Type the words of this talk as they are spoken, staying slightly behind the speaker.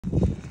Hang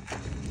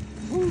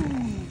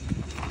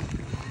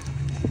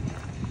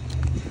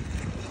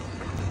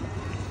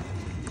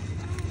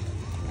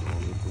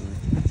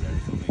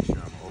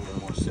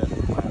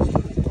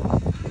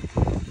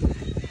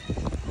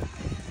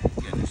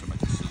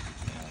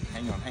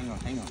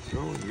on.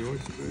 No, you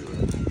always do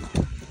that.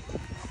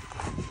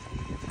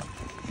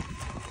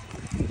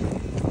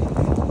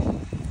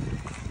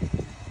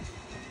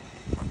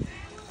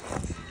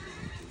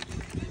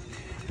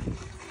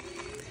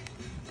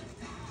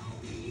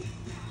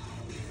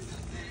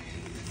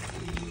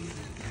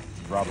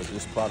 Robert,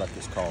 this product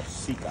is called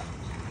Sika.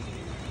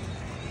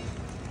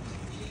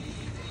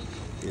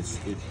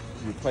 It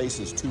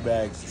replaces 2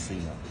 bags of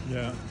cement.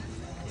 Yeah.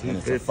 And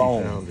it's a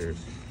foam. Pounders.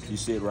 You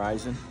see it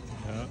rising?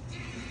 Yeah.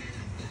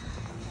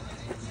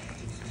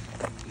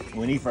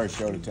 When he first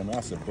showed it to me,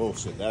 I said,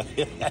 bullshit, that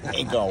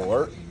ain't gonna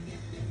work.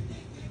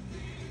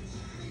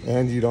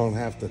 And you don't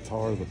have to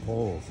tar the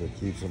poles. It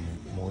keeps them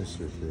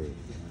moisture proof.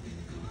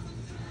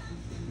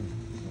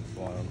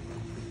 Bottom.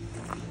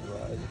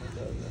 Right.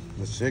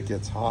 The shit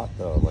gets hot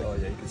though. Like, Oh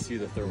yeah, you can see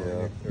the thermal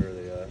or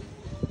the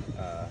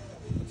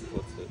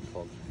what's it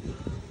called?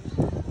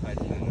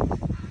 Hydrogen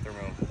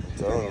thermal.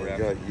 we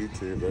got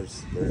YouTube.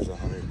 There's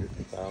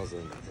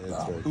 150,000 hits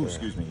right Ooh, there.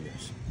 excuse me,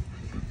 yes.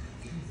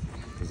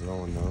 Because no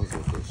one knows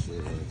what this shit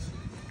is.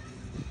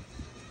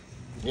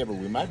 Yeah, but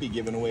we might be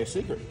giving away a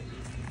secret.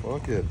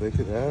 Fuck it, they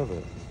could have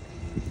it.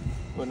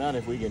 Well, not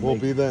if we can We'll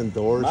make, be the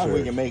endorser. not if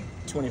we can make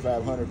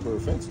 $2,500 per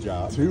fence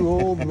job. 2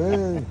 old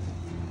men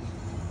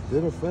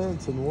did a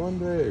fence in one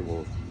day.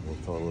 We'll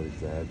totally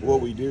exaggerate. What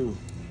we do,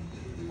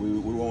 we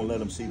won't let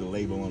them see the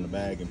label on the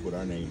bag and put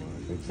our name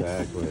on it.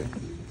 Exactly.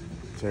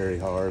 Terry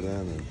Hardin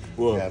and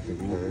Well, Captain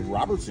Kirk.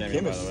 Robert's a There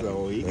chemist,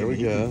 so he There we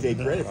can go. take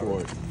credit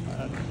for it.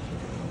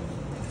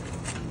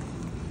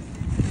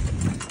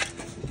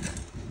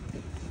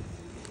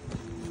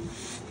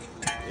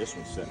 This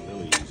one's set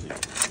really easy.